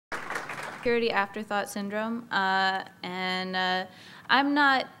security afterthought syndrome, and I'm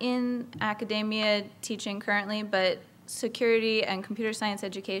not in academia teaching currently, but security and computer science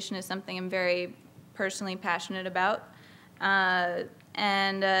education is something I'm very personally passionate about.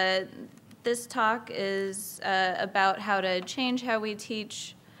 This talk is about how to change how we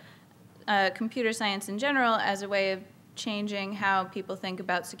teach computer science in general as a way of changing how people think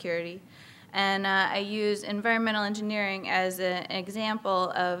about security. And I use environmental engineering as an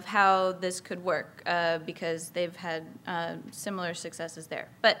example of how this could work because they've had similar successes there.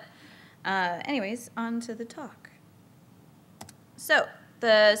 But anyways, on to the talk. So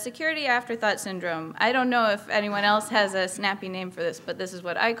the security afterthought syndrome. I don't know if anyone else has a snappy name for this, but this is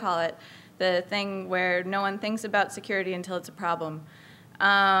what I call it. The thing where no one thinks about security until it's a problem.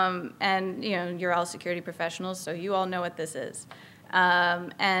 And you know, you're all security professionals, so you all know what this is.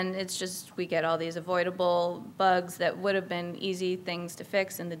 And it's just, we get all these avoidable bugs that would have been easy things to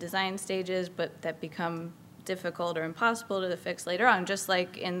fix in the design stages, but that become difficult or impossible to fix later on. Just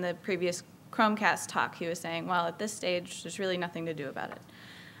like in the previous Chromecast talk, he was saying, well, at this stage, there's really nothing to do about it.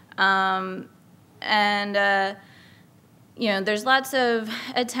 You know, there's lots of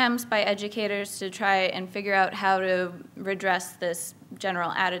attempts by educators to try and figure out how to redress this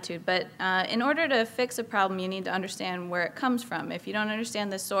general attitude. But in order to fix a problem, you need to understand where it comes from. If you don't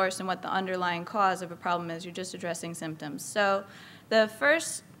understand the source and what the underlying cause of a problem is, you're just addressing symptoms. So the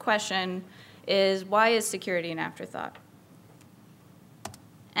first question is, why is security an afterthought?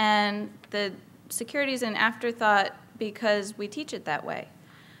 And the security is an afterthought because we teach it that way.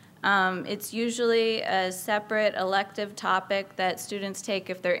 It's usually a separate elective topic that students take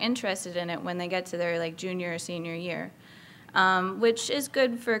if they're interested in it when they get to their junior or senior year, which is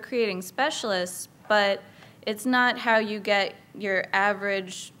good for creating specialists, but it's not how you get your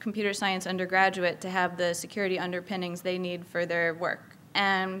average computer science undergraduate to have the security underpinnings they need for their work.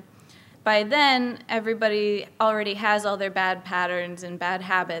 And by then, everybody already has all their bad patterns and bad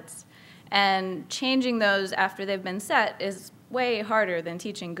habits, and changing those after they've been set is way harder than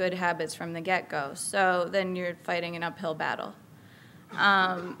teaching good habits from the get-go. So then you're fighting an uphill battle.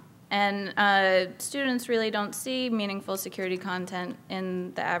 Students really don't see meaningful security content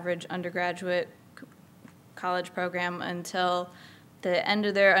in the average undergraduate college program until the end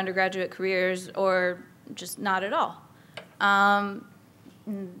of their undergraduate careers, or just not at all.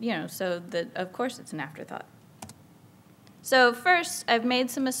 You know, so of course it's an afterthought. So first, I've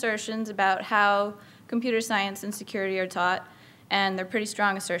made some assertions about how computer science and security are taught, and they're pretty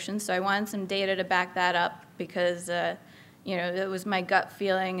strong assertions, so I wanted some data to back that up because you know, it was my gut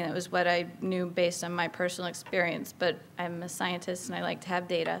feeling and it was what I knew based on my personal experience, but I'm a scientist and I like to have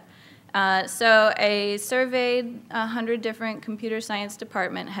data. So I surveyed 100 different computer science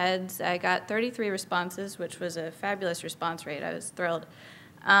department heads. I got 33 responses, which was a fabulous response rate. I was thrilled.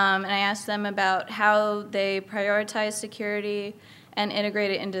 And I asked them about how they prioritize security and integrate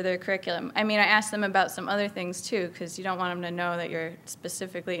it into their curriculum. I mean, I asked them about some other things too, because you don't want them to know that you're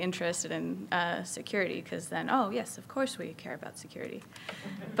specifically interested in security, because then, oh yes, of course we care about security.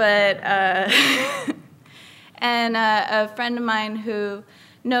 But, and a friend of mine who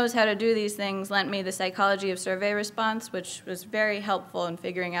knows how to do these things lent me the psychology of survey response, which was very helpful in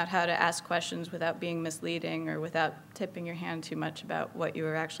figuring out how to ask questions without being misleading or without tipping your hand too much about what you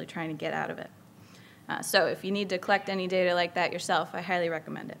were actually trying to get out of it. So if you need to collect any data like that yourself, I highly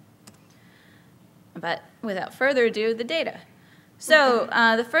recommend it. But without further ado, the data. So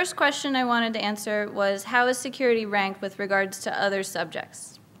the first question I wanted to answer was, how is security ranked with regards to other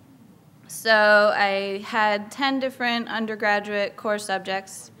subjects? So I had 10 different undergraduate core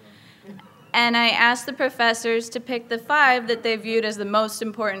subjects, and I asked the professors to pick the 5 that they viewed as the most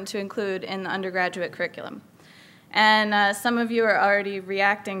important to include in the undergraduate curriculum. And some of you are already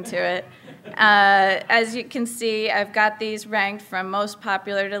reacting to it. As you can see, I've got these ranked from most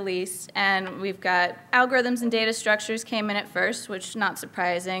popular to least, and we've got algorithms and data structures came in at first, which is not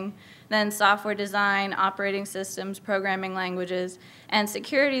surprising. Then software design, operating systems, programming languages, and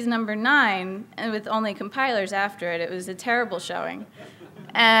security is number 9, and with only compilers after it. It was a terrible showing.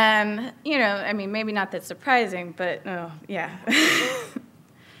 And, you know, I mean, maybe not that surprising, but, oh, yeah. How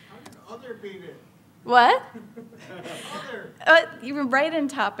can other beat it? What? Other. You were right in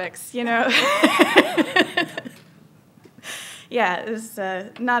topics, you know. Yeah, it was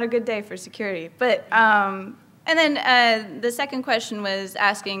not a good day for security. But and then the second question was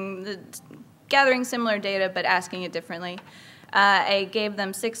gathering similar data but asking it differently. I gave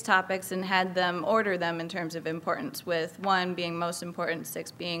them 6 topics and had them order them in terms of importance, with 1 being most important,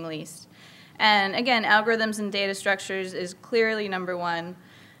 6 being least. And again, algorithms and data structures is clearly number 1.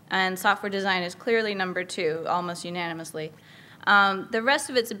 And software design is clearly number 2, almost unanimously. The rest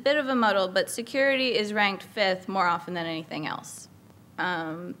of it's a bit of a muddle, but security is ranked 5th more often than anything else.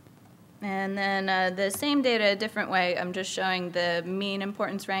 And then the same data a different way, I'm just showing the mean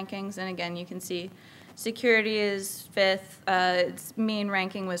importance rankings. And again, you can see security is 5th. Its mean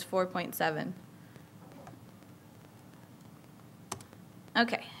ranking was 4.7.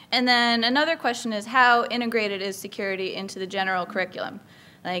 Okay, and then another question is how integrated is security into the general curriculum?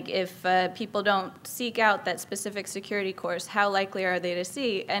 Like if people don't seek out that specific security course, how likely are they to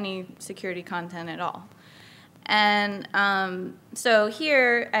see any security content at all? And so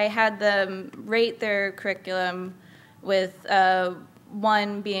here I had them rate their curriculum with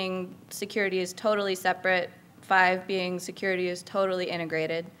 1 being security is totally separate, 5 being security is totally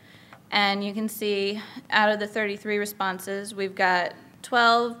integrated. And you can see out of the 33 responses, we've got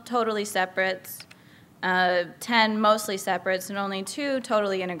 12 totally separates, 10 mostly separates, and only 2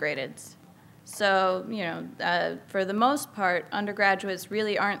 totally integrateds. So, you know, for the most part, undergraduates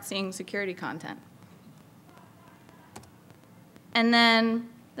really aren't seeing security content. And then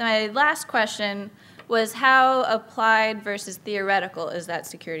my last question was how applied versus theoretical is that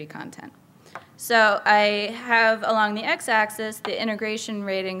security content? So I have along the x-axis the integration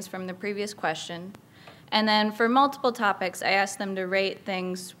ratings from the previous question. And then for multiple topics, I asked them to rate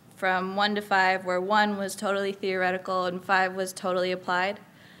things from 1 to 5, where 1 was totally theoretical and 5 was totally applied.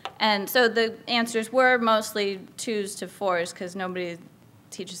 And so the answers were mostly 2s to 4s, because nobody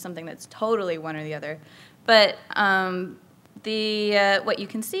teaches something that's totally one or the other. But what you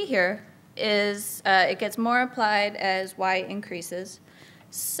can see here is it gets more applied as y increases.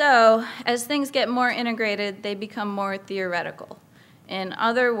 So as things get more integrated, they become more theoretical. In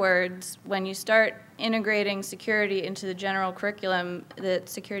other words, when you start integrating security into the general curriculum, the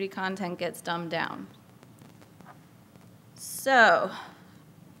security content gets dumbed down. So,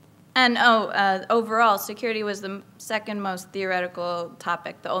 and overall, security was the 2nd most theoretical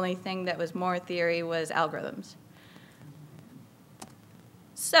topic. The only thing that was more theory was algorithms.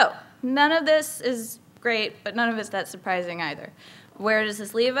 So, none of this is great, but none of it's that surprising either. Where does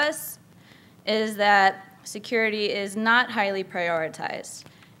this leave us? Is that security is not highly prioritized.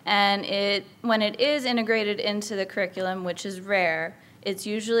 And when it is integrated into the curriculum, which is rare, it's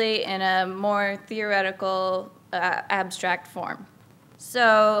usually in a more theoretical, abstract form.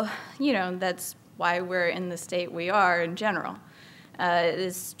 So, you know, that's why we're in the state we are in general.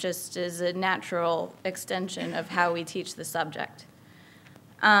 This just is a natural extension of how we teach the subject.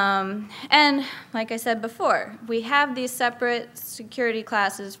 And like I said before, we have these separate security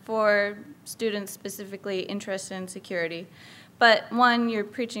classes for students specifically interested in security. But one, you're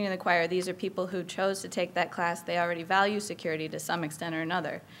preaching to the choir. These are people who chose to take that class. They already value security to some extent or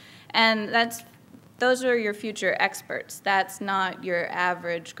another. And those are your future experts. That's not your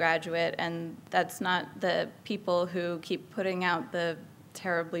average graduate, and that's not the people who keep putting out the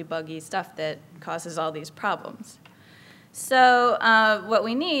terribly buggy stuff that causes all these problems. So what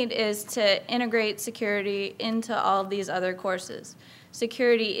we need is to integrate security into all of these other courses.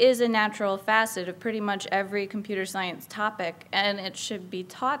 Security is a natural facet of pretty much every computer science topic, and it should be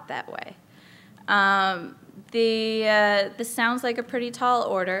taught that way. This sounds like a pretty tall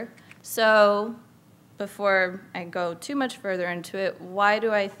order, so before I go too much further into it, why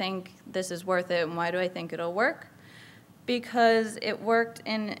do I think this is worth it, and why do I think it'll work? Because it worked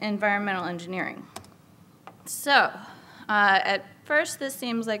in environmental engineering. So, at first, this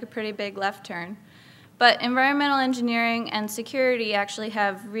seems like a pretty big left turn, but environmental engineering and security actually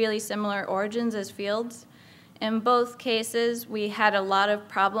have really similar origins as fields. In both cases, we had a lot of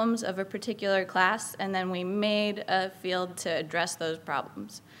problems of a particular class, and then we made a field to address those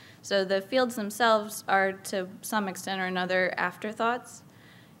problems. So the fields themselves are, to some extent or another, afterthoughts.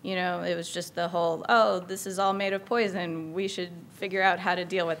 You know, it was just the whole, oh, this is all made of poison, we should figure out how to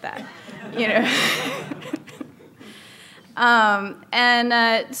deal with that, you know.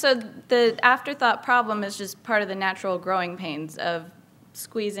 So the afterthought problem is just part of the natural growing pains of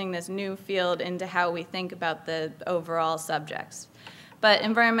squeezing this new field into how we think about the overall subjects. But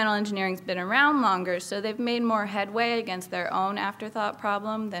environmental engineering's been around longer, so they've made more headway against their own afterthought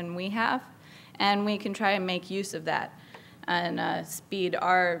problem than we have, and we can try and make use of that and speed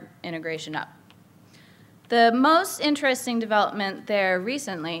our integration up. The most interesting development there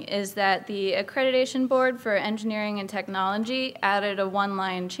recently is that the Accreditation Board for Engineering and Technology added a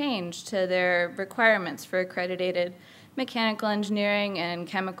one-line change to their requirements for accredited mechanical engineering and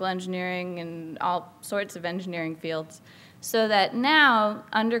chemical engineering and all sorts of engineering fields, so that now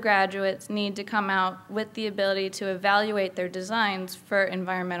undergraduates need to come out with the ability to evaluate their designs for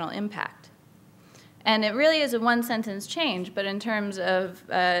environmental impact. And it really is a one-sentence change, but in terms of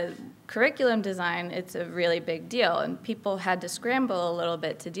curriculum design, it's a really big deal, and people had to scramble a little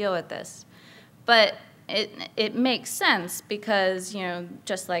bit to deal with this. But it makes sense because, you know,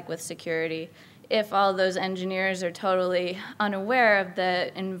 just like with security, if all those engineers are totally unaware of the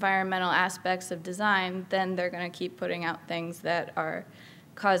environmental aspects of design, then they're going to keep putting out things that are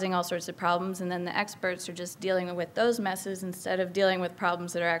causing all sorts of problems, and then the experts are just dealing with those messes instead of dealing with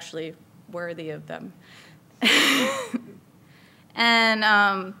problems that are actually worthy of them.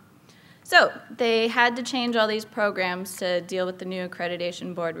 And so they had to change all these programs to deal with the new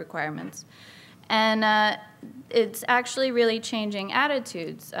accreditation board requirements. And it's actually really changing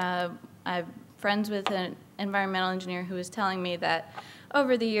attitudes. I'm friends with an environmental engineer who was telling me that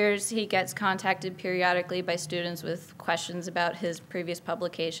over the years he gets contacted periodically by students with questions about his previous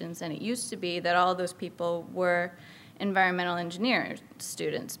publications, and it used to be that all those people were environmental engineering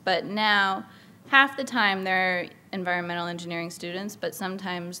students, but now half the time they're environmental engineering students, but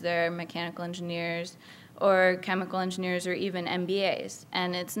sometimes they're mechanical engineers or chemical engineers or even MBAs.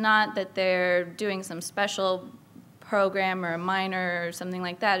 And it's not that they're doing some special program or a minor or something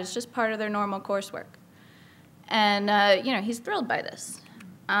like that. It's just part of their normal coursework. And you know, he's thrilled by this.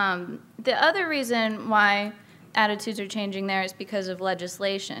 The other reason why attitudes are changing there is because of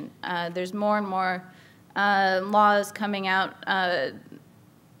legislation. There's more and more laws coming out,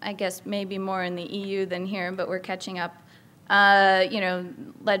 I guess maybe more in the EU than here, but we're catching up, you know,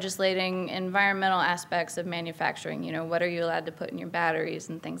 legislating environmental aspects of manufacturing. You know, what are you allowed to put in your batteries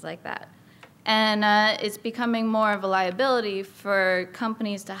and things like that. And it's becoming more of a liability for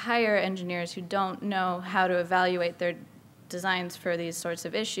companies to hire engineers who don't know how to evaluate their designs for these sorts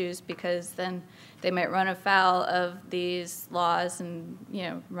of issues, because then they might run afoul of these laws and, you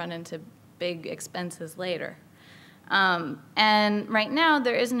know, run into big expenses later. And right now,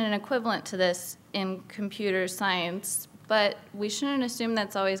 there isn't an equivalent to this in computer science, but we shouldn't assume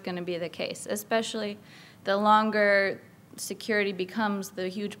that's always going to be the case, especially the longer security becomes the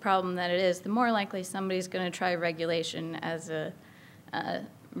huge problem that it is, the more likely somebody's going to try regulation as a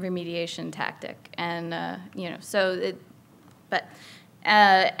remediation tactic. And, you know, so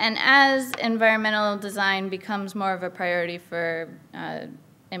and as environmental design becomes more of a priority for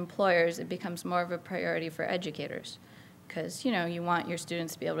employers, it becomes more of a priority for educators, because, you know, you want your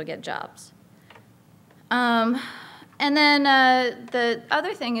students to be able to get jobs. And then the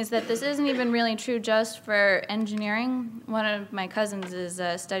other thing is that this isn't even really true just for engineering. One of my cousins is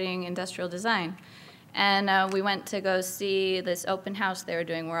studying industrial design, and we went to go see this open house they were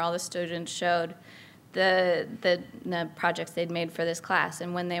doing where all the students showed the projects they'd made for this class.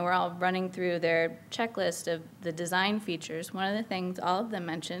 And when they were all running through their checklist of the design features, one of the things all of them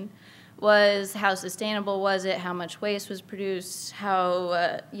mentioned was how sustainable was it, how much waste was produced,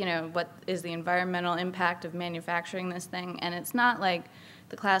 how, you know, what is the environmental impact of manufacturing this thing. And it's not like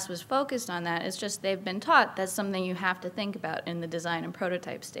the class was focused on that. It's just they've been taught that's something you have to think about in the design and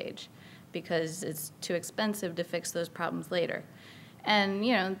prototype stage, because it's too expensive to fix those problems later. And,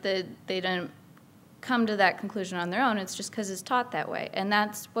 you know, they don't come to that conclusion on their own. It's just because it's taught that way. And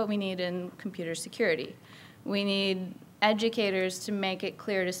that's what we need in computer security. We need educators to make it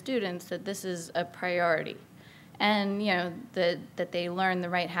clear to students that this is a priority, and, you know, that they learn the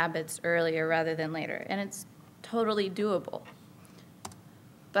right habits earlier rather than later. And it's totally doable.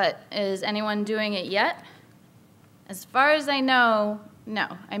 But is anyone doing it yet? As far as I know, no.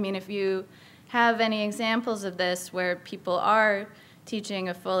 I mean, if you have any examples of this where people are teaching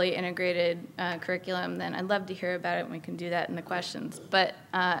a fully integrated curriculum, then I'd love to hear about it, and we can do that in the questions. But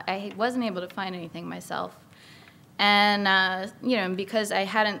I wasn't able to find anything myself. And, you know, because I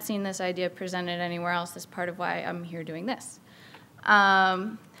hadn't seen this idea presented anywhere else, that's part of why I'm here doing this.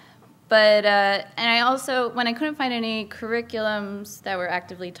 And I also, when I couldn't find any curriculums that were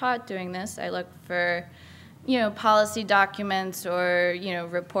actively taught doing this, I looked for, you know, policy documents or, you know,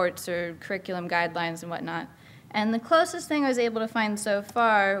 reports or curriculum guidelines and whatnot. And the closest thing I was able to find so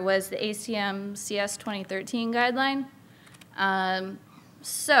far was the ACM CS 2013 guideline.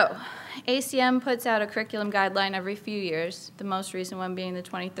 So ACM puts out a curriculum guideline every few years, the most recent one being the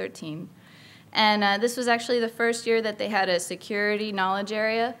 2013. And this was actually the first year that they had a security knowledge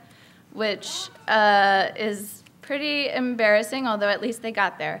area, which is pretty embarrassing, although at least they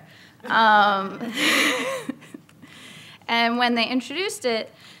got there. And when they introduced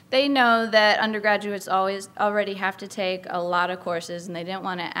it, they know that undergraduates already have to take a lot of courses, and they didn't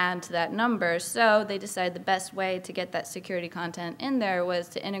want to add to that number, so they decided the best way to get that security content in there was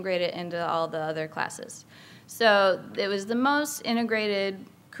to integrate it into all the other classes. So it was the most integrated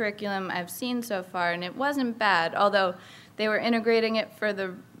curriculum I've seen so far, and it wasn't bad, although they were integrating it for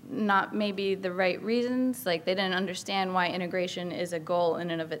the not maybe the right reasons. Like, they didn't understand why integration is a goal in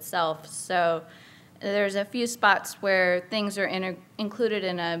and of itself. So there's a few spots where things are included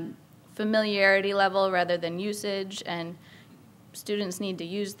in a familiarity level rather than usage, and students need to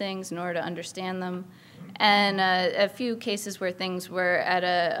use things in order to understand them. And a few cases where things were at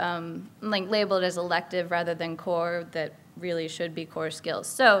a, like, labeled as elective rather than core that really should be core skills.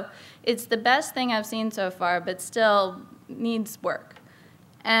 So it's the best thing I've seen so far, but still needs work.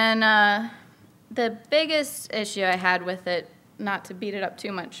 And the biggest issue I had with it, not to beat it up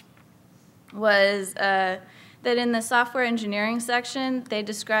too much, was that in the software engineering section, they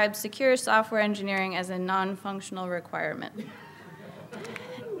described secure software engineering as a non-functional requirement.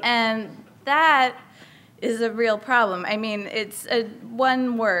 And that is a real problem. I mean, it's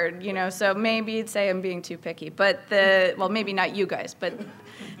one word, you know, so maybe you'd say I'm being too picky, but well, maybe not you guys, but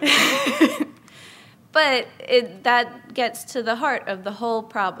but that gets to the heart of the whole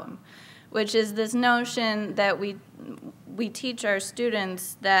problem, which is this notion that we teach our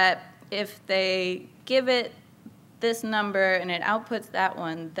students that if they give it this number and it outputs that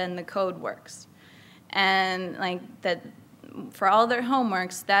one, then the code works. And like that, for all their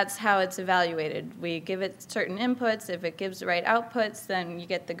homeworks, that's how it's evaluated. We give it certain inputs. If it gives the right outputs, then you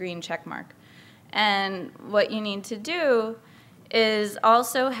get the green check mark. And what you need to do is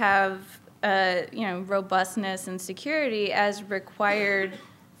also have you know, robustness and security as required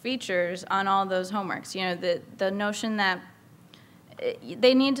features on all those homeworks. You know, the notion that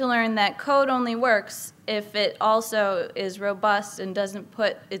they need to learn that code only works if it also is robust and doesn't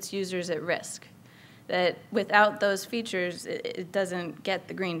put its users at risk. That without those features, it doesn't get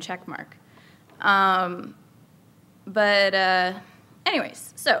the green check mark.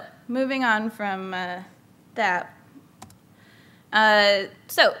 Anyways, so moving on from that.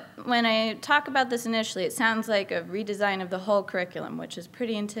 So when I talk about this initially, it sounds like a redesign of the whole curriculum, which is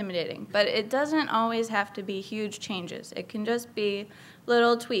pretty intimidating. But it doesn't always have to be huge changes. It can just be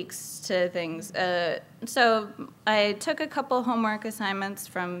little tweaks to things. So I took a couple homework assignments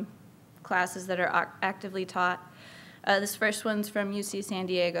from classes that are actively taught. This first one's from UC San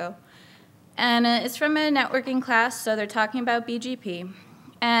Diego. And it's from a networking class, so they're talking about BGP.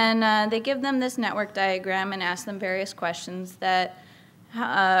 And they give them this network diagram and ask them various questions that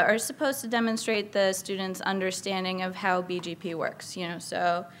are supposed to demonstrate the student's understanding of how BGP works. You know,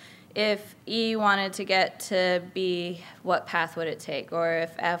 so if E wanted to get to B, what path would it take? Or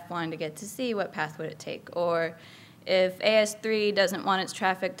if F wanted to get to C, what path would it take? Or if AS3 doesn't want its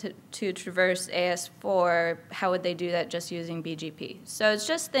traffic to traverse AS4, how would they do that just using BGP? So it's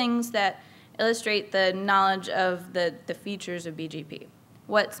just things that illustrate the knowledge of the features of BGP.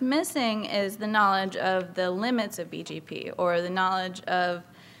 What's missing is the knowledge of the limits of BGP or the knowledge of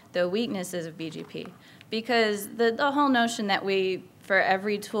the weaknesses of BGP. Because the whole notion that we, for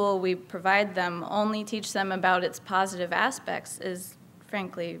every tool we provide them, only teach them about its positive aspects is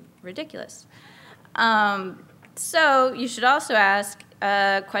frankly ridiculous. So you should also ask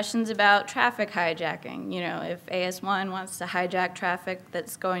questions about traffic hijacking. You know, if AS1 wants to hijack traffic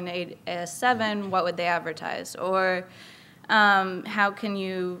that's going to AS7, what would they advertise? Or how can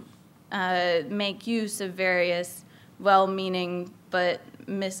you make use of various well-meaning but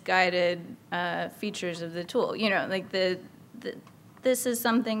misguided features of the tool? You know, like this is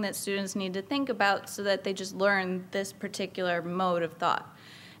something that students need to think about so that they just learn this particular mode of thought.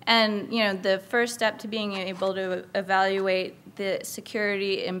 And, you know, the first step to being able to evaluate the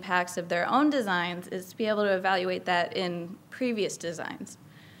security impacts of their own designs is to be able to evaluate that in previous designs.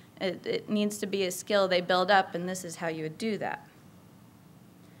 It needs to be a skill they build up, and this is how you would do that.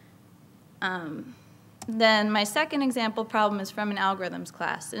 Then my second example problem is from an algorithms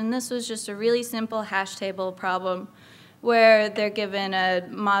class, and this was just a really simple hash table problem where they're given a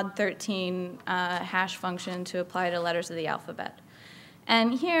mod 13 hash function to apply to letters of the alphabet.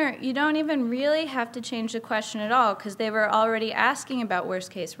 And here, you don't even really have to change the question at all because they were already asking about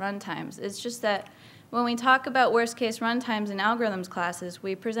worst-case runtimes. It's just that when we talk about worst-case runtimes in algorithms classes,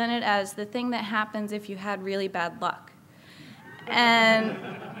 we present it as the thing that happens if you had really bad luck. And,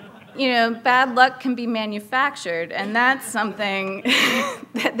 you know, bad luck can be manufactured, and that's something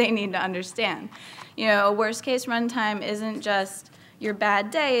that they need to understand. You know, a worst-case runtime isn't just your bad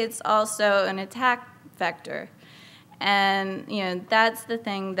day, it's also an attack vector. And, you know, that's the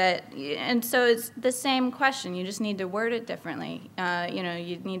thing that, and so it's the same question. You just need to word it differently. You know,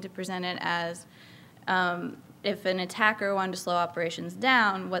 you need to present it as if an attacker wanted to slow operations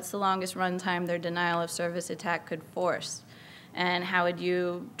down, what's the longest runtime their denial of service attack could force? And how would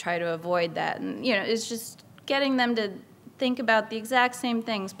you try to avoid that? And, you know, it's just getting them to think about the exact same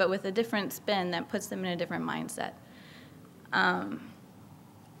things, but with a different spin that puts them in a different mindset.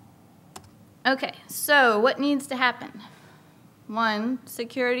 Okay, so what needs to happen? One,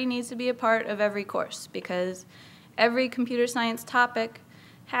 security needs to be a part of every course because every computer science topic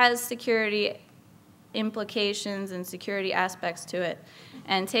has security implications and security aspects to it.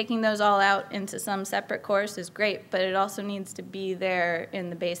 And taking those all out into some separate course is great, but it also needs to be there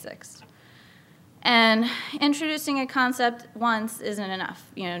in the basics. And introducing a concept once isn't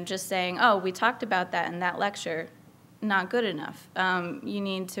enough. You know, just saying, oh, we talked about that in that lecture, not good enough. You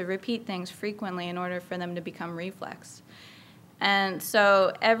need to repeat things frequently in order for them to become reflex. And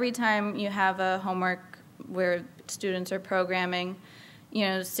so every time you have a homework where students are programming, you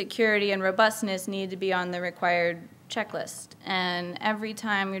know, security and robustness need to be on the required checklist. And every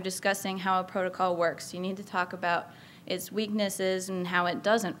time you're discussing how a protocol works, you need to talk about its weaknesses and how it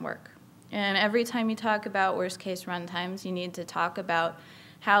doesn't work. And every time you talk about worst-case runtimes, you need to talk about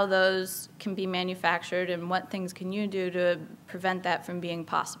how those can be manufactured and what things can you do to prevent that from being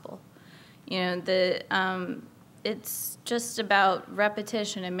possible. You know, it's just about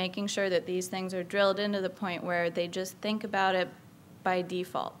repetition and making sure that these things are drilled into the point where they just think about it by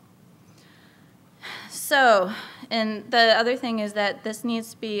default. So, and the other thing is that this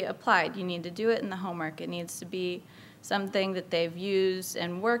needs to be applied. You need to do it in the homework. It needs to be something that they've used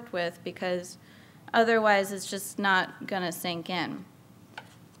and worked with because otherwise it's just not going to sink in.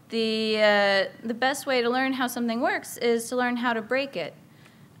 The best way to learn how something works is to learn how to break it.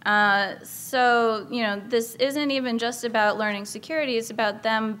 So, you know, this isn't even just about learning security. It's about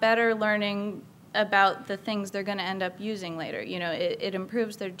them better learning about the things they're going to end up using later. You know, it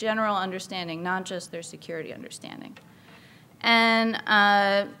improves their general understanding, not just their security understanding. And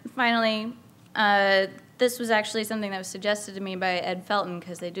finally, this was actually something that was suggested to me by Ed Felton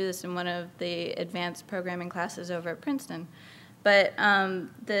because they do this in one of the advanced programming classes over at Princeton. But and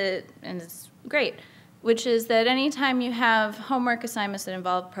it's great, which is that anytime you have homework assignments that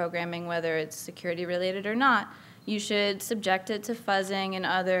involve programming, whether it's security related or not, you should subject it to fuzzing and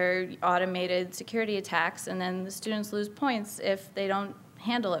other automated security attacks, and then the students lose points if they don't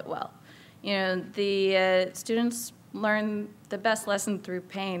handle it well. You know, the students learn the best lesson through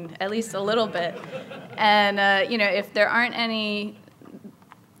pain, at least a little bit. And, you know, if there aren't any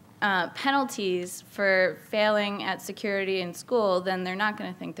penalties for failing at security in school, then they're not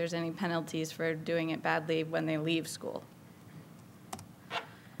going to think there's any penalties for doing it badly when they leave school.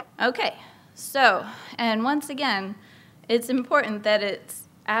 Okay. So, and once again, it's important that it's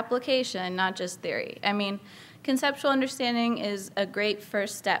application, not just theory. I mean, conceptual understanding is a great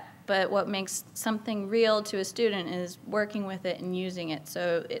first step, but what makes something real to a student is working with it and using it.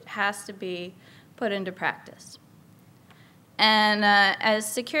 So it has to be put into practice. And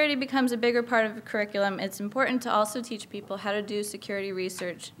as security becomes a bigger part of the curriculum, it's important to also teach people how to do security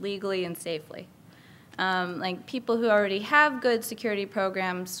research legally and safely. Like people who already have good security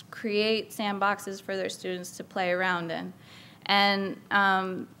programs create sandboxes for their students to play around in. And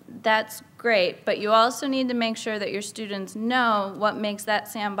that's great, but you also need to make sure that your students know what makes that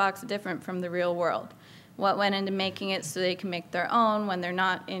sandbox different from the real world. What went into making it so they can make their own when they're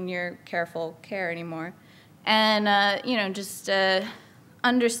not in your careful care anymore. And, you know, just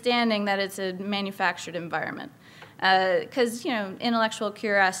understanding that it's a manufactured environment. Because, you know, intellectual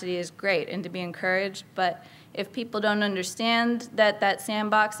curiosity is great and to be encouraged, but if people don't understand that that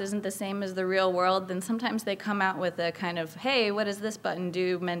sandbox isn't the same as the real world, then sometimes they come out with a kind of, hey, what does this button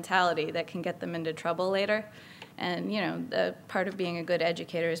do mentality that can get them into trouble later. And, you know, the part of being a good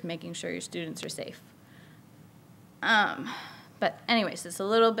educator is making sure your students are safe. But anyways, it's a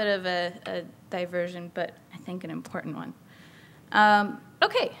little bit of a diversion, but I think an important one.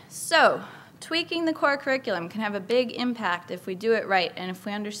 Okay, so tweaking the core curriculum can have a big impact if we do it right and if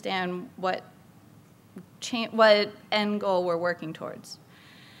we understand what end goal we're working towards.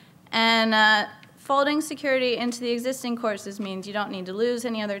 And folding security into the existing courses means you don't need to lose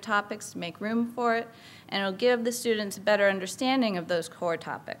any other topics to make room for it, and it'll give the students a better understanding of those core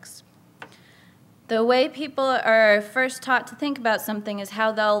topics. The way people are first taught to think about something is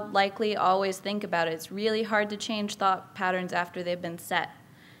how they'll likely always think about it. It's really hard to change thought patterns after they've been set.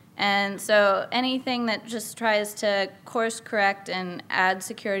 And so anything that just tries to course correct and add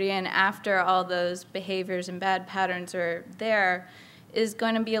security in after all those behaviors and bad patterns are there is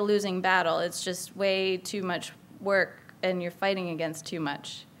going to be a losing battle. It's just way too much work and you're fighting against too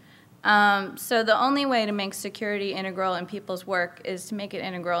much. So the only way to make security integral in people's work is to make it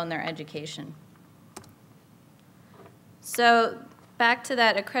integral in their education. So back to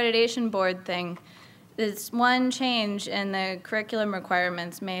that accreditation board thing. This one change in the curriculum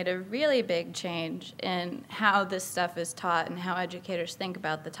requirements made a really big change in how this stuff is taught and how educators think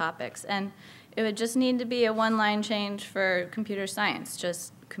about the topics. And it would just need to be a one-line change for computer science.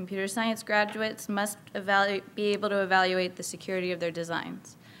 Just computer science graduates must be able to evaluate the security of their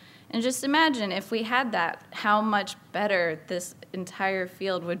designs. And just imagine if we had that, how much better this entire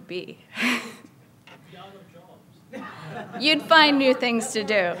field would be. You'd find new things to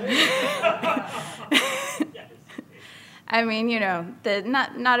do. I mean, you know,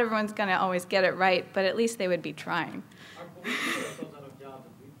 not everyone's going to always get it right, but at least they would be trying. Our police put ourselves out of jobs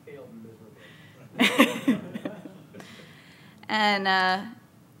and we failed miserably. And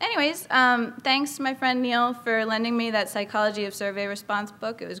anyways, thanks to my friend Neil for lending me that Psychology of Survey Response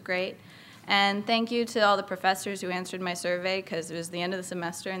book. It was great. And thank you to all the professors who answered my survey, because it was the end of the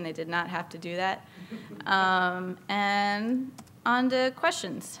semester and they did not have to do that. And on to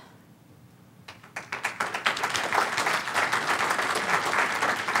questions.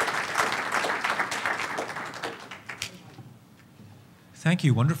 Thank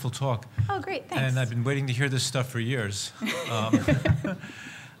you. Wonderful talk. Oh, great. Thanks. And I've been waiting to hear this stuff for years.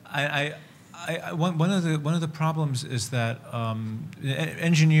 One of the problems is that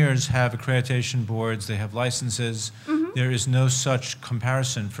engineers have accreditation boards. They have licenses. Mm-hmm. There is no such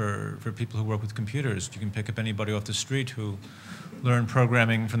comparison for people who work with computers. You can pick up anybody off the street who learned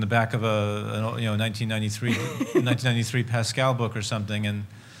programming from the back of a 1993 Pascal book or something, and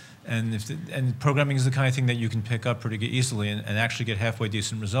programming is the kind of thing that you can pick up pretty easily and actually get halfway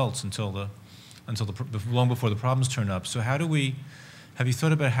decent results until long before the problems turn up. So have you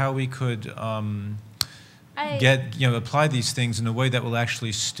thought about how we could apply these things in a way that will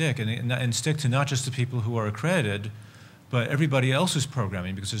actually stick and stick to not just the people who are accredited, but everybody else who's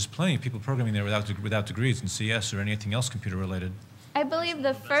programming, because there's plenty of people programming there without degrees in CS or anything else computer related. I believe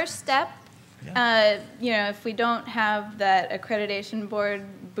the first step, if we don't have that accreditation board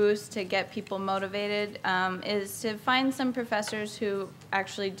boost to get people motivated, is to find some professors who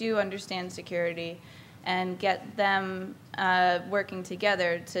actually do understand security and get them working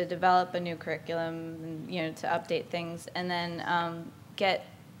together to develop a new curriculum, and, to update things, and then get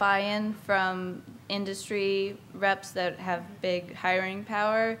buy-in from industry reps that have big hiring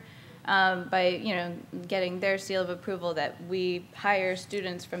power by getting their seal of approval that we hire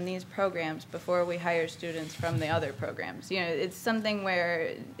students from these programs before we hire students from the other programs. It's something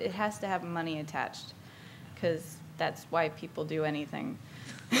where it has to have money attached, because that's why people do anything.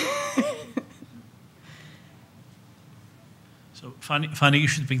 So funny you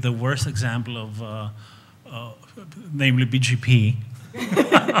should pick the worst example of, namely BGP.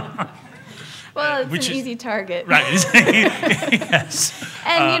 Well, it's an easy target. Right. Yes.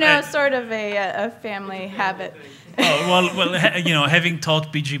 And, sort of a family habit. Having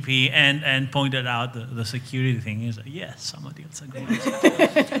taught BGP and pointed out the security thing, is yes, somebody else agrees.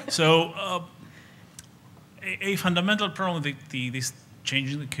 So a fundamental problem with this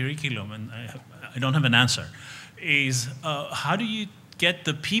changing the curriculum, and I don't have an answer, is how do you get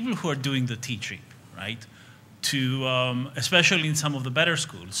the people who are doing the teaching, right, to, especially in some of the better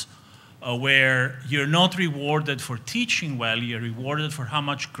schools, where you're not rewarded for teaching well, you're rewarded for how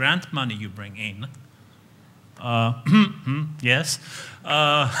much grant money you bring in. Yes.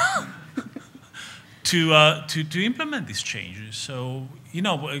 To implement these changes. So,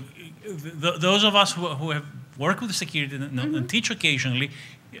 those of us who have worked with security and teach occasionally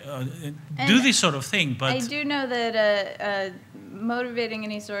do this sort of thing. But I do know that motivating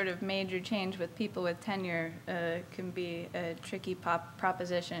any sort of major change with people with tenure can be a tricky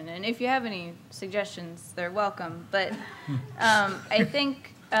proposition. And if you have any suggestions, they're welcome. But I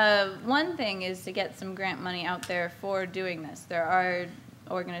think one thing is to get some grant money out there for doing this. There are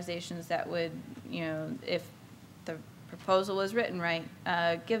organizations that would, if the proposal was written right,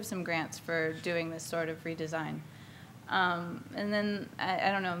 give some grants for doing this sort of redesign. And then, I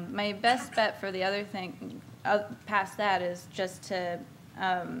don't know, my best bet for the other thing, past that, is just to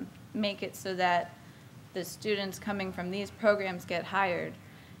make it so that the students coming from these programs get hired,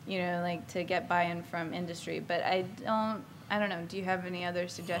 to get buy-in from industry. But I don't know, do you have any other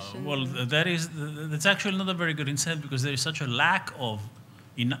suggestions? Well, that's actually not a very good incentive, because there is such a lack of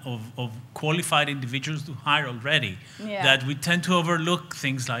qualified individuals to hire already, that we tend to overlook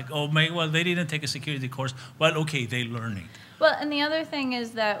things like, they didn't take a security course. Well, okay, they learn it. Well, and the other thing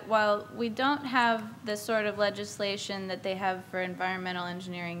is that while we don't have the sort of legislation that they have for environmental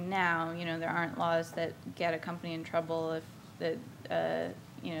engineering now, there aren't laws that get a company in trouble if they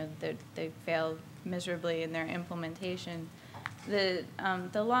fail miserably in their implementation. The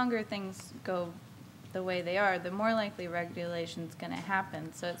longer things go the way they are, the more likely regulation's going to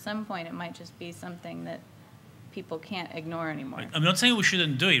happen. So at some point, it might just be something that people can't ignore anymore. I'm not saying we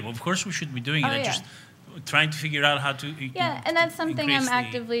shouldn't do it. Well, of course, we should be doing it. I'm just trying to figure out how to. Yeah, and that's something I'm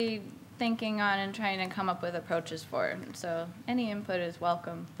actively thinking on and trying to come up with approaches for. So any input is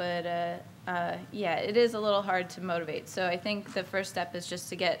welcome. But yeah, it is a little hard to motivate. So I think the first step is just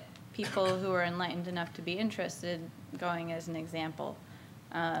to get people who are enlightened enough to be interested going as an example,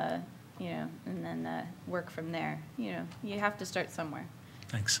 you know, and then work from there. You know, you have to start somewhere.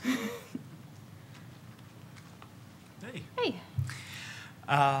 Thanks. Hey. Hey.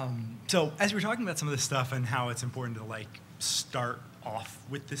 So as we were talking about some of this stuff and how it's important to like start off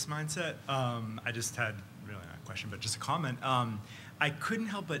with this mindset, I just had really not a question, but just a comment. I couldn't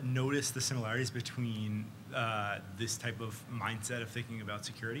help but notice the similarities between this type of mindset of thinking about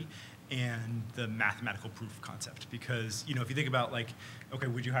security and the mathematical proof concept. Because, you know, if you think about like, okay,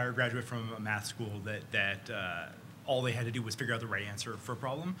 would you hire a graduate from a math school that all they had to do was figure out the right answer for a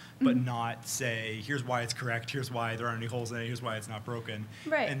problem, but not say, here's why it's correct, here's why there aren't any holes in it, here's why it's not broken.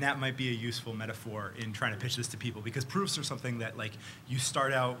 Right. And that might be a useful metaphor in trying to pitch this to people, because proofs are something that like you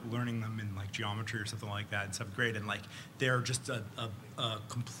start out learning them in like geometry or something like that in 7th grade, and like they're just a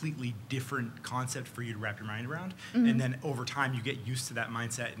completely different concept for you to wrap your mind around. And then over time you get used to that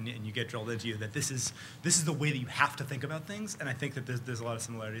mindset, and you get drilled into you that this is the way that you have to think about things. And I think that there's a lot of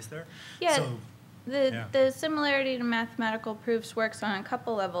similarities there. Yeah. So, The similarity to mathematical proofs works on a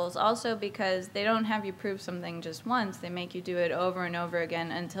couple levels, also because they don't have you prove something just once. They make you do it over and over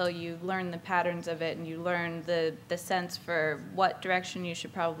again until you learn the patterns of it and you learn the sense for what direction you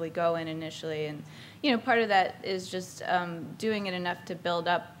should probably go in initially. And, you know, part of that is just doing it enough to build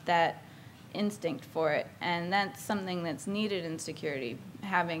up that instinct for it. And that's something that's needed in security,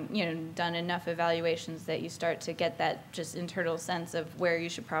 having, you know, done enough evaluations that you start to get that just internal sense of where you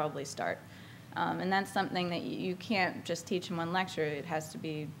should probably start. And that's something that you can't just teach in one lecture. It has to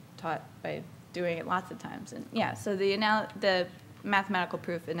be taught by doing it lots of times. And yeah, so the mathematical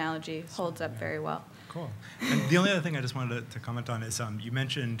proof analogy holds up very well. Cool. And the only other thing I just wanted to comment on is you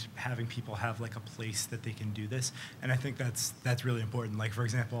mentioned having people have like a place that they can do this, and I think that's really important. Like for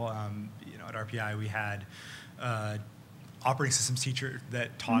example, you know, at RPI we had operating systems teacher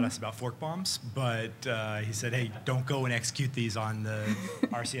that taught us about fork bombs, but he said, hey, don't go and execute these on the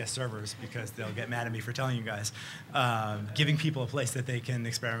RCS servers because they'll get mad at me for telling you guys. Giving people a place that they can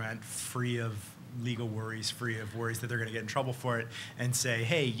experiment free of legal worries, free of worries that they're going to get in trouble for it, and say,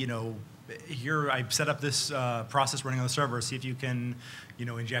 hey, you know, here I set up this process running on the server, see if you can, you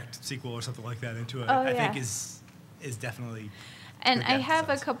know, inject SQL or something like that into it. I think is definitely. And I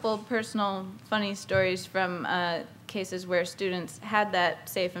have a couple personal funny stories from cases where students had that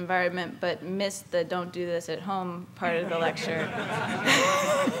safe environment but missed the don't do this at home part of the lecture,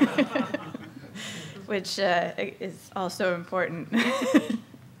 which is also important.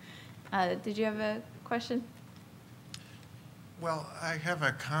 Did you have a question? Well, I have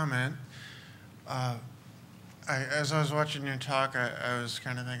a comment. As I was watching your talk, I was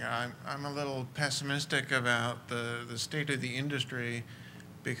kind of thinking I'm a little pessimistic about the state of the industry,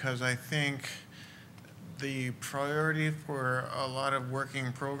 because I think the priority for a lot of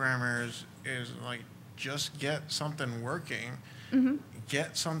working programmers is like just get something working,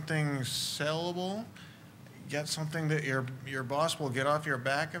 get something sellable, get something that your boss will get off your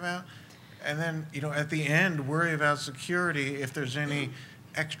back about, and then, you know, at the end worry about security if there's any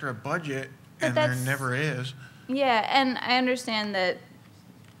extra budget, and there never is. Yeah, and I understand that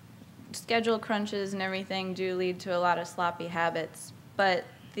schedule crunches and everything do lead to a lot of sloppy habits, but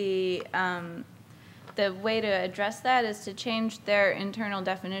the way to address that is to change their internal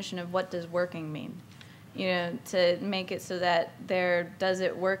definition of what does working mean. You know, to make it so that their does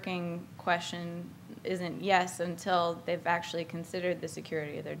it working question isn't yes until they've actually considered the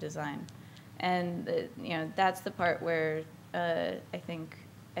security of their design. And, you know, that's the part where I think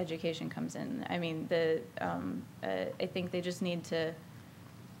education comes in. I mean, I think they just need to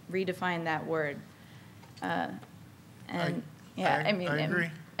redefine that word. I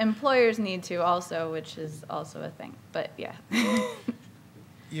mean, employers need to also, which is also a thing. But yeah.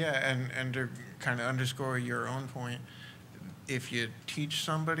 Yeah, and to kind of underscore your own point, if you teach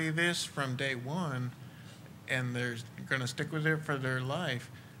somebody this from day one, and they're going to stick with it for their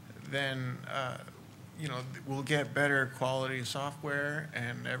life, then you know, we'll get better quality software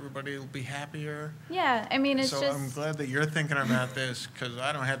and everybody will be happier. Yeah, I mean, it's so just... I'm glad that you're thinking about this, because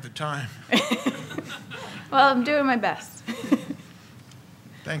I don't have the time. Well, I'm doing my best.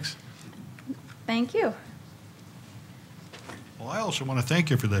 Thanks. Thank you. Well, I also want to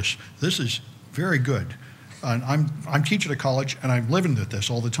thank you for this. This is very good. And I'm teaching at college, and I'm living with this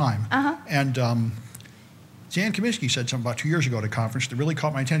all the time. And Dan Kaminsky said something about 2 years ago at a conference that really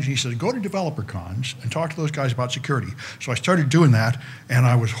caught my attention. He said, go to developer cons and talk to those guys about security. So I started doing that, and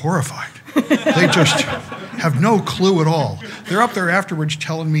I was horrified. They just have no clue at all. They're up there afterwards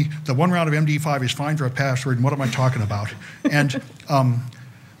telling me that one round of MD5 is fine for a password, and what am I talking about? And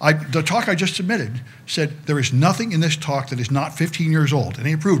the talk I just submitted said, there is nothing in this talk that is not 15 years old, and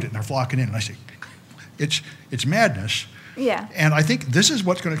they approved it, and they're flocking in. And I say, it's madness. Yeah. And I think this is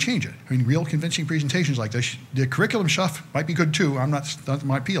what's going to change it. I mean, real convincing presentations like this. The curriculum stuff might be good too. I'm not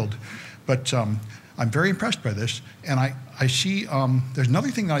my field. But I'm very impressed by this. And I see there's another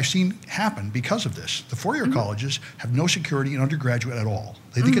thing that I've seen happen because of this. The four-year colleges have no security in undergraduate at all.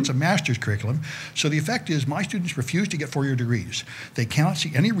 They think it's a master's curriculum. So the effect is my students refuse to get four-year degrees. They cannot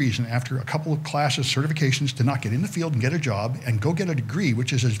see any reason after a couple of classes, certifications, to not get in the field and get a job and go get a degree,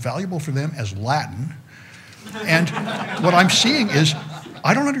 which is as valuable for them as Latin. And what I'm seeing is,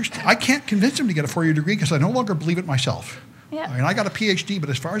 I don't understand. I can't convince them to get a four-year degree because I no longer believe it myself. Yeah. I mean, I got a PhD, but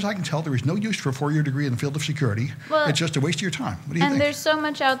as far as I can tell, there is no use for a four-year degree in the field of security. Well, it's just a waste of your time. What do you think? And there's so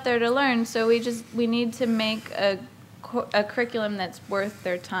much out there to learn, so we need to make a curriculum that's worth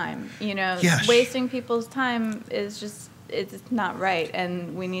their time. You know, Yes. Wasting people's time is just, it's not right,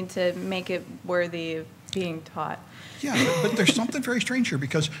 and we need to make it worthy of being taught. Yeah, but there's something very strange here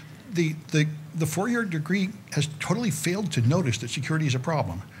because the four-year degree has totally failed to notice that security is a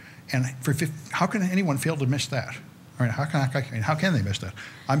problem. And how can anyone fail to miss that? I mean, how can they miss that?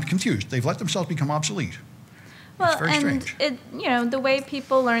 I'm confused. They've let themselves become obsolete. Well, It's very and strange. the way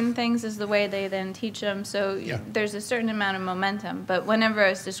people learn things is the way they then teach them. So Yeah. there's a certain amount of momentum. But whenever I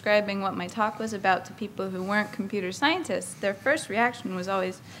was describing what my talk was about to people who weren't computer scientists, their first reaction was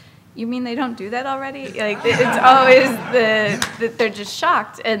always, "You mean they don't do that already?" Like it's always they're just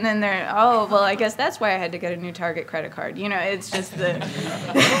shocked, and then they're, "Oh, well, I guess that's why I had to get a new Target credit card." You know, it's just the.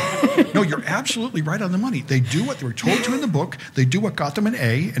 No, you're absolutely right on the money. They do what they were told to in the book. They do what got them an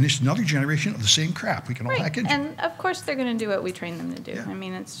A, and it's another generation of the same crap we can all hack into. And of course they're going to do what we train them to do. Yeah. I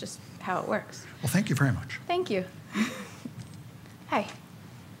mean, it's just how it works. Well, thank you very much. Thank you. Hi.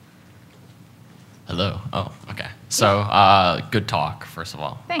 Hello. Oh, okay. So, good talk, first of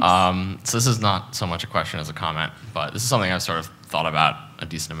all. Thanks. So this is not so much a question as a comment, but this is something I've sort of thought about a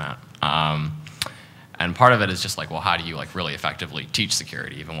decent amount. And part of it is just like, well, how do you like really effectively teach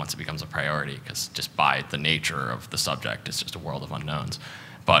security even once it becomes a priority? Because just by the nature of the subject, it's just a world of unknowns.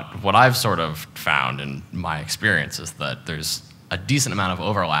 But what I've sort of found in my experience is that there's a decent amount of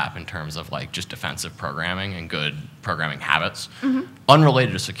overlap in terms of like just defensive programming and good programming habits,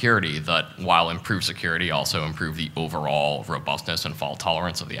 unrelated to security, that while improve security also improve the overall robustness and fault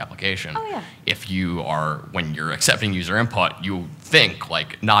tolerance of the application. Oh, yeah. If you are, when you're accepting user input, you think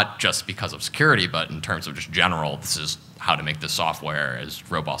like not just because of security, but in terms of just general, this is how to make this software as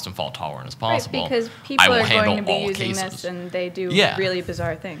robust and fault tolerant as possible. Right, because I people will are going handle to be all using cases. this, and they do Yeah. really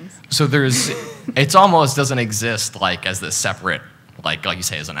bizarre things. So there's, it's almost doesn't exist like as this separate, like you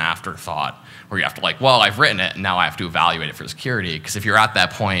say, as an afterthought, where you have to like, well, I've written it, and now I have to evaluate it for security. Because if you're at that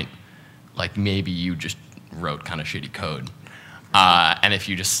point, like maybe you just wrote kind of shitty code. And if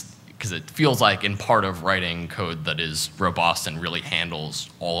you just, because it feels like in part of writing code that is robust and really handles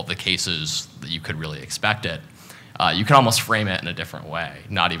all of the cases that you could really expect it, you can almost frame it in a different way,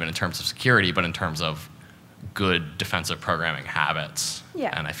 not even in terms of security, but in terms of good defensive programming habits. Yeah.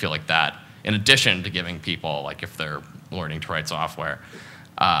 And I feel like that, in addition to giving people, like if they're learning to write software,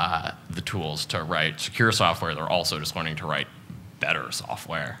 the tools to write secure software, they're also just learning to write better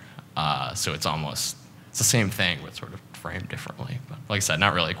software. So it's almost, it's the same thing, but sort of framed differently. But like I said,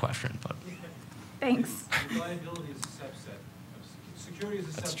 not really a question, but. Thanks. Reliability is a subset of security is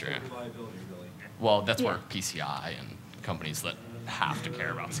a That's subset true. of reliability, really. Well, that's Yeah. where PCI and companies that have to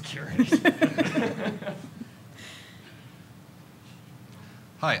care about security.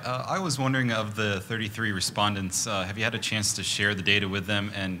 Hi, I was wondering, of the 33 respondents, have you had a chance to share the data with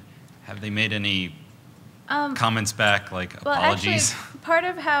them, and have they made any comments back, like Well, apologies? actually, part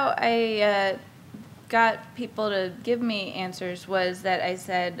of how I got people to give me answers was that I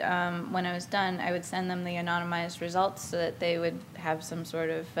said when I was done, I would send them the anonymized results so that they would have some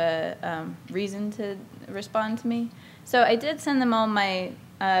sort of reason to respond to me. So I did send them all my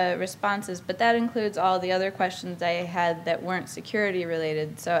responses, but that includes all the other questions I had that weren't security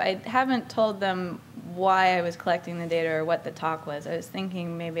related. So I haven't told them why I was collecting the data or what the talk was. I was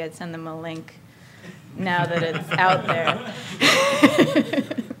thinking maybe I'd send them a link now that it's out there.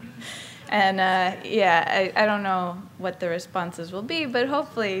 And yeah, I don't know what the responses will be, but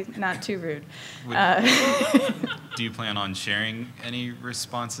hopefully not too rude. Do you plan on sharing any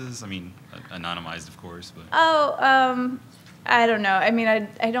responses? I mean, anonymized, of course, but. I don't know. I mean,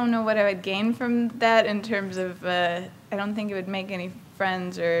 I don't know what I would gain from that in terms of, I don't think it would make any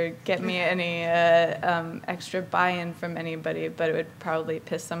friends or get me any extra buy-in from anybody, but it would probably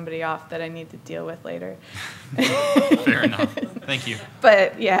piss somebody off that I need to deal with later. Fair enough. Thank you.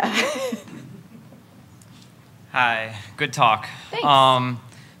 But, yeah. Hi, good talk. Thanks.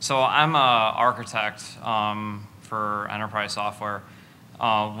 So I'm an architect for enterprise software.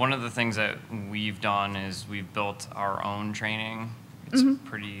 One of the things that we've done is we've built our own training. It's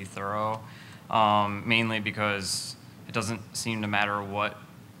pretty thorough, mainly because it doesn't seem to matter what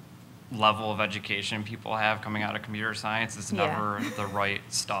level of education people have coming out of computer science. It's never the right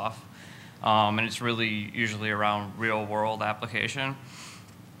stuff. And it's really usually around real world application.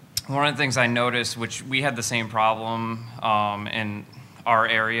 One of the things I noticed, which we had the same problem in our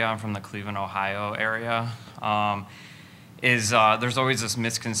area, I'm from the Cleveland, Ohio area, is there's always this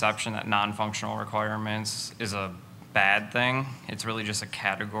misconception that non-functional requirements is a bad thing. It's really just a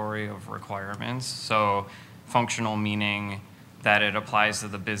category of requirements. So functional meaning that it applies to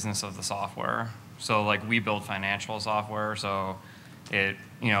the business of the software. So like we build financial software, so it,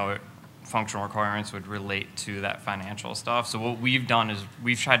 functional requirements would relate to that financial stuff. So what we've done is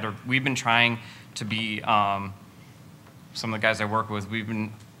we've been trying to be, some of the guys I work with, we've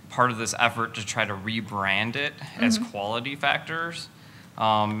been part of this effort to try to rebrand it as quality factors,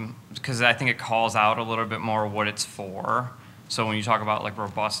 because I think it calls out a little bit more what it's for. So when you talk about like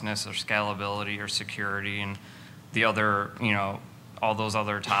robustness or scalability or security and the other, all those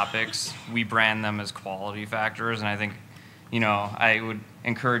other topics, we brand them as quality factors. And I think, I would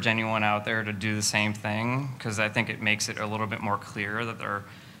encourage anyone out there to do the same thing, because I think it makes it a little bit more clear that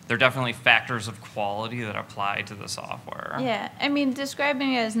they're definitely factors of quality that apply to the software. Yeah, I mean,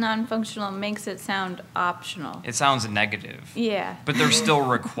 describing it as non-functional makes it sound optional. It sounds negative. Yeah. But there's still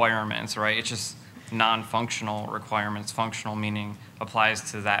requirements, right? It's just non-functional requirements. Functional meaning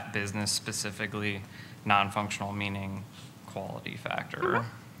applies to that business specifically. Non-functional meaning quality factor.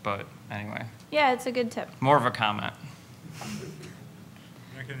 But anyway. Yeah, it's a good tip. More of a comment.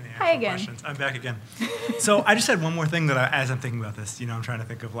 Hi again. Questions. I'm back again. So I just had one more thing that as I'm thinking about this, I'm trying to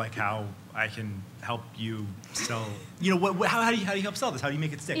think of like how I can help you sell. How do you help sell this? How do you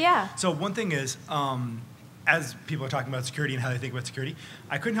make it stick? Yeah. So one thing is, as people are talking about security and how they think about security,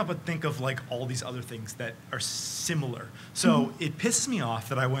 I couldn't help but think of like all these other things that are similar. So it pisses me off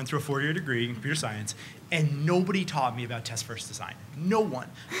that I went through a 4-year degree in computer science and nobody taught me about test-first design. No one.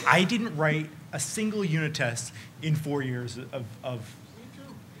 I didn't write a single unit test in 4 years of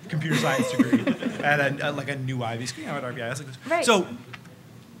computer science degree at a new Ivy School at RPI. Right. So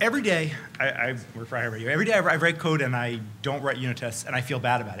every day, I work for iHeartRadio. Every day I write code and I don't write unit tests and I feel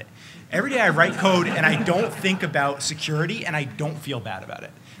bad about it. Every day I write code and I don't think about security and I don't feel bad about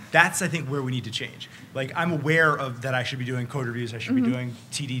it. That's, I think, where we need to change. Like, I'm aware of that I should be doing code reviews, I should be doing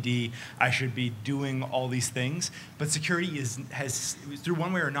TDD, I should be doing all these things, but security has, through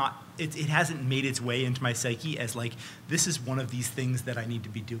one way or not, it hasn't made its way into my psyche as like, this is one of these things that I need to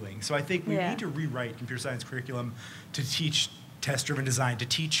be doing. So I think we need to rewrite computer science curriculum to teach test-driven design, to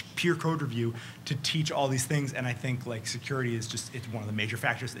teach peer code review, to teach all these things, and I think like security is just, it's one of the major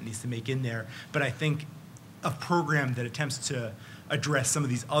factors that needs to make in there. But I think a program that attempts to address some of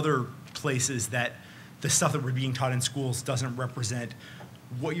these other places that the stuff that we're being taught in schools doesn't represent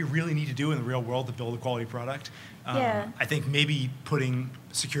what you really need to do in the real world to build a quality product. I think maybe putting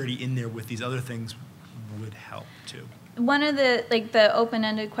security in there with these other things would help too. One of the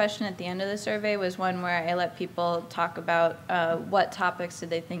open-ended question at the end of the survey was one where I let people talk about what topics did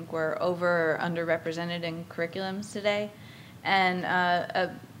they think were over or underrepresented in curriculums today. And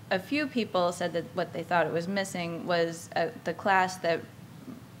a few people said that what they thought it was missing was the class that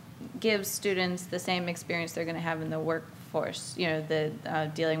gives students the same experience they're going to have in the workforce, the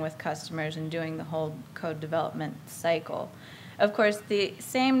dealing with customers and doing the whole code development cycle. Of course, the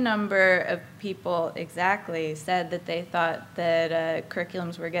same number of people exactly said that they thought that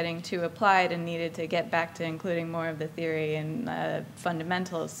curriculums were getting too applied and needed to get back to including more of the theory and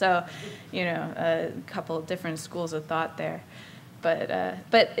fundamentals. So, a couple of different schools of thought there. But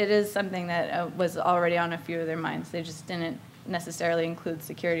it is something that was already on a few of their minds. They just didn't necessarily include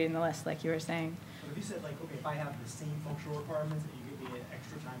security in the list, like you were saying. But if you said, like, okay, if I have the same functional requirements and you give me an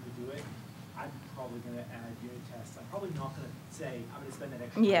extra time to do it, I'm probably going to add unit tests. I'm probably not going to say, I'm going to spend that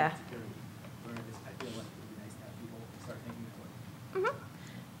extra time on security. Whereas I feel like it would be nice to have people start thinking that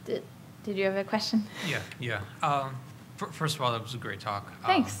way. Did you have a question? Yeah. First of all, that was a great talk.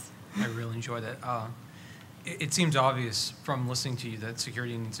 Thanks. I really enjoyed it. It seems obvious from listening to you that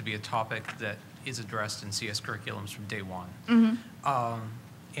security needs to be a topic that is addressed in CS curriculums from day one. And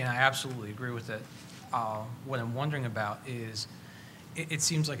I absolutely agree with it. what I'm wondering about is, it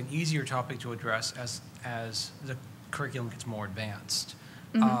seems like an easier topic to address as the curriculum gets more advanced.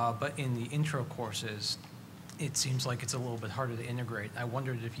 But in the intro courses, it seems like it's a little bit harder to integrate. I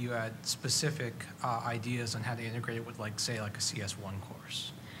wondered if you had specific ideas on how to integrate it with, like, say, like a CS1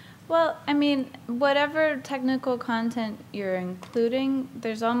 course. Well, I mean, whatever technical content you're including,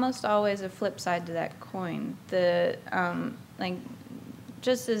 there's almost always a flip side to that coin. Like,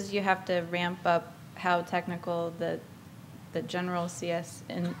 just as you have to ramp up how technical the general CS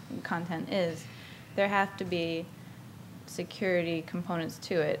content is, there have to be security components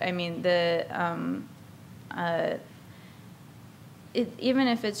to it. I mean, even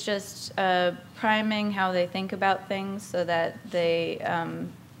if it's just priming how they think about things so that they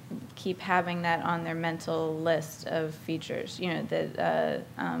keep having that on their mental list of features, you know,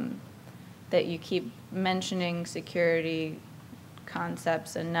 that you keep mentioning security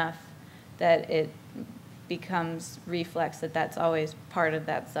concepts enough that it becomes reflex that that's always part of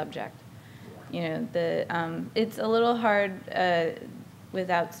that subject. You know, it's a little hard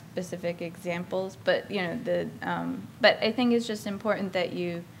without specific examples, but you know, but I think it's just important that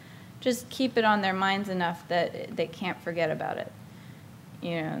you just keep it on their minds enough that they can't forget about it.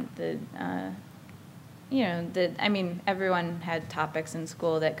 You know, I mean, everyone had topics in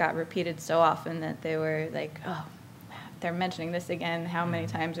school that got repeated so often that they were like, oh, they're mentioning this again. How many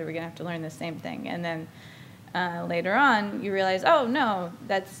times are we going to have to learn the same thing? And then later on, you realize, oh no,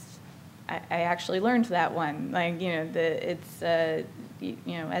 I actually learned that one. Like, you know, you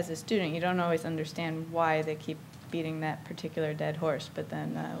know, as a student, you don't always understand why they keep beating that particular dead horse, but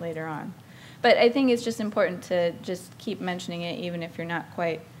then later on. But I think it's just important to just keep mentioning it, even if you're not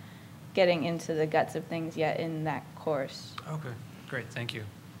quite getting into the guts of things yet in that course. Okay, great, thank you.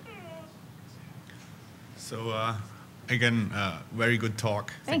 So again, very good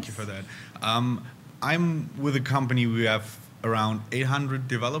talk. Thank you for that. I'm with a company, we have around 800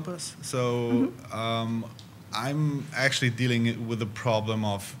 developers. So I'm actually dealing with the problem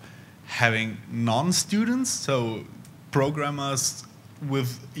of having non-students, so programmers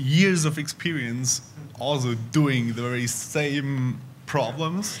with years of experience also doing the very same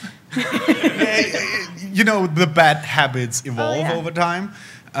problems. You know, the bad habits evolve over time.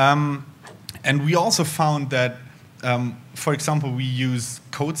 And we also found that, for example, we use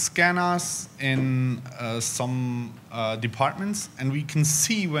code scanners in some departments, and we can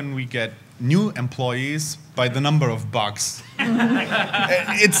see when we get new employees by the number of bugs.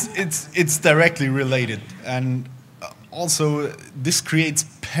 It's directly related. And also, this creates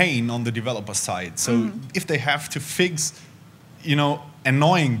pain on the developer side. So if they have to fix, you know,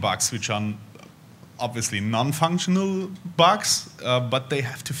 annoying bugs, which are obviously non-functional bugs, but they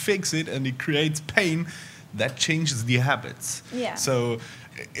have to fix it and it creates pain, that changes the habits. Yeah. So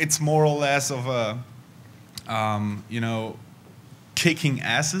it's more or less of a, you know, kicking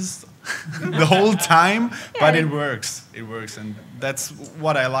asses the whole time, but it works. It works, and that's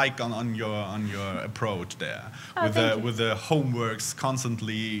what I like on your approach there, with the homeworks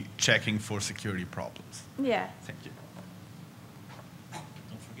constantly checking for security problems. Yeah. Thank you.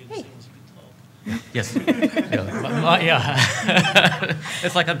 Don't forget to say it was a good talk. Yes. Yeah.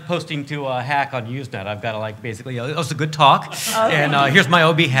 It's like I'm posting to a hack on Usenet. I've got to, like, basically, it was a good talk, and here's my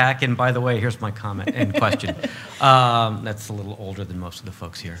OB hack, and by the way, here's my comment and question. That's a little older than most of the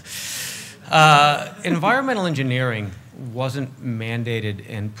folks here. Environmental engineering wasn't mandated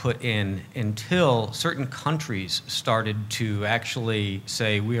and put in until certain countries started to actually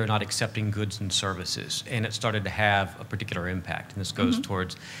say we are not accepting goods and services, and it started to have a particular impact, and this goes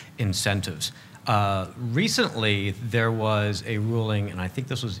towards incentives. Recently, there was a ruling, and I think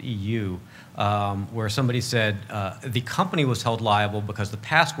this was EU, where somebody said the company was held liable because the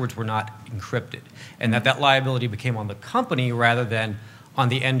passwords were not encrypted, and that liability became on the company rather than on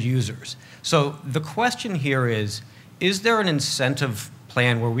the end users. So the question here is there an incentive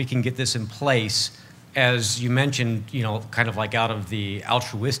plan where we can get this in place, as you mentioned, you know, kind of like out of the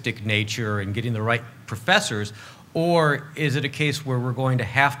altruistic nature and getting the right professors, or is it a case where we're going to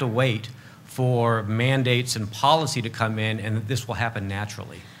have to wait for mandates and policy to come in and this will happen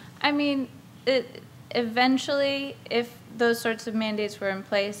naturally? I mean, eventually, if those sorts of mandates were in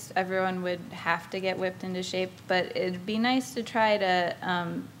place, everyone would have to get whipped into shape, but it'd be nice to try to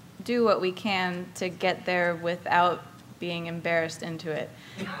do what we can to get there without being embarrassed into it.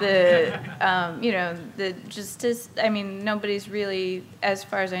 You know, I mean, nobody's really, as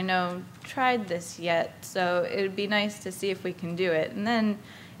far as I know, tried this yet, so it would be nice to see if we can do it. And then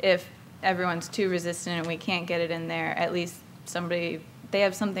if everyone's too resistant and we can't get it in there, at least they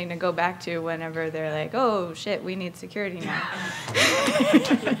have something to go back to whenever they're like, oh shit, we need security now.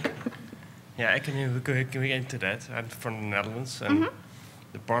 Yeah, can we get into that? I'm from the Netherlands, and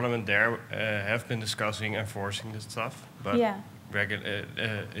the parliament there have been discussing enforcing this stuff, but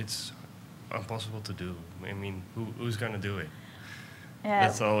it's impossible to do. I mean, who's going to do it? Yeah.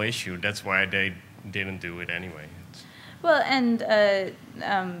 That's the whole issue. That's why they didn't do it anyway. Well, and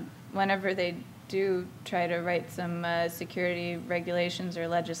whenever they do try to write some security regulations or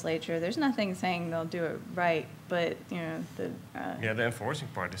legislature, there's nothing saying they'll do it right, but, you know, the enforcing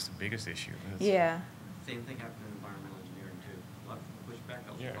part is the biggest issue. Yeah. Same thing happened in environmental engineering, too. A lot of pushback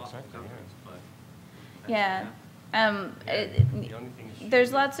on exactly, but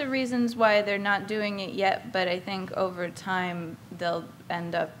there's lots of reasons why they're not doing it yet, but I think over time they'll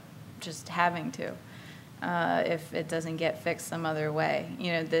end up just having to. If it doesn't get fixed some other way.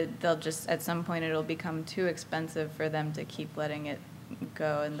 You know, they'll just, at some point it'll become too expensive for them to keep letting it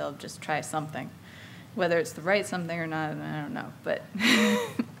go, and they'll just try something. Whether it's the right something or not, I don't know, but.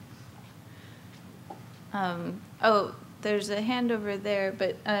 Oh, there's a hand over there,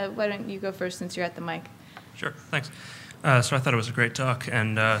 but why don't you go first since you're at the mic? Sure, thanks. So I thought it was a great talk,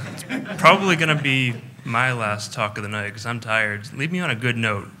 and it's probably going to be my last talk of the night because I'm tired. Leave me on a good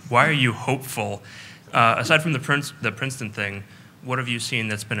note. Why are you hopeful? Aside from the Princeton thing, what have you seen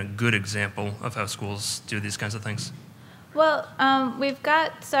that's been a good example of how schools do these kinds of things? Well, we've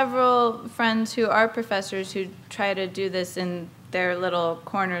got several friends who are professors who try to do this in their little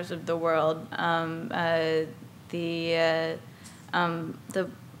corners of the world.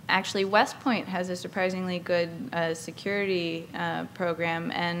 Actually, West Point has a surprisingly good security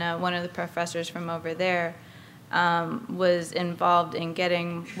program, and one of the professors from over there was involved in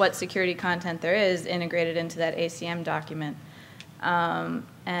getting what security content there is integrated into that ACM document.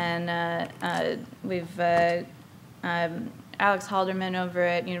 We've Alex Halderman over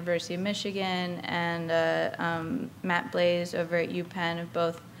at University of Michigan and Matt Blaze over at UPenn have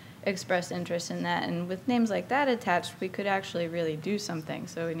both expressed interest in that. And with names like that attached, we could actually really do something.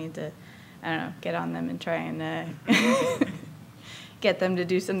 So we need to, I don't know, get on them and try and get them to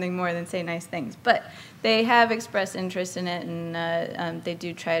do something more than say nice things. But they have expressed interest in it, and they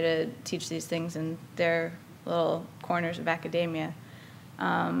do try to teach these things in their little corners of academia.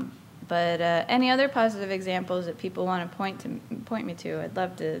 But any other positive examples that people want to point me to, I'd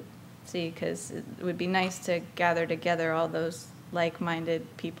love to see, because it would be nice to gather together all those like-minded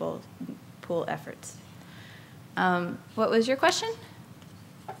people, pool efforts. What was your question?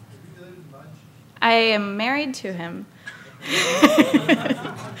 I am married to him.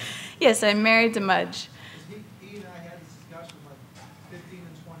 Yes, I'm married to Mudge. He and I had this discussion like 15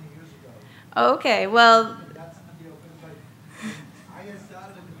 and 20 years ago. Okay, well. That's, but I had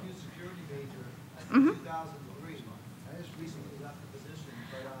started a computer security major in 2003. I just recently left the position,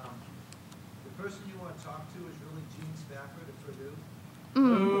 but the person you want to talk to is really Gene Spafford at Purdue.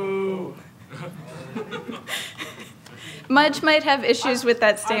 Ooh. Mudge might have issues with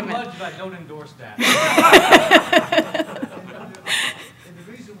that statement. I'm Mudge, but I don't endorse that. And the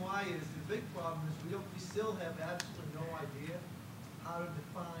reason why is the big problem is we still have absolutely no idea how to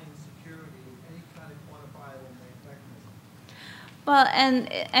define security in any kind of quantifiable mechanism. Well, and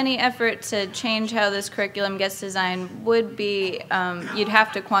any effort to change how this curriculum gets designed would be, you'd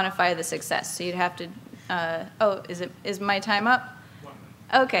have to quantify the success. So you'd have to, is my time up?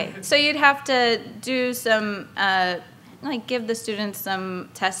 Okay, so you'd have to do some, like give the students some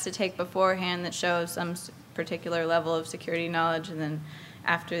tests to take beforehand that show some particular level of security knowledge, and then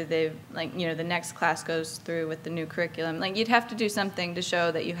after they've, like, you know, the next class goes through with the new curriculum, like you'd have to do something to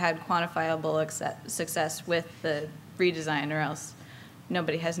show that you had quantifiable success with the redesign, or else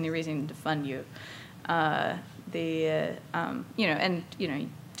nobody has any reason to fund you.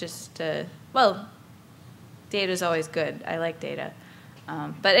 Well, data's always good. I like data.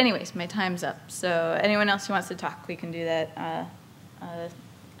 But anyways, my time's up. So anyone else who wants to talk, we can do that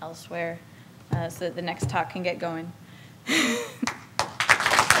elsewhere so that the next talk can get going.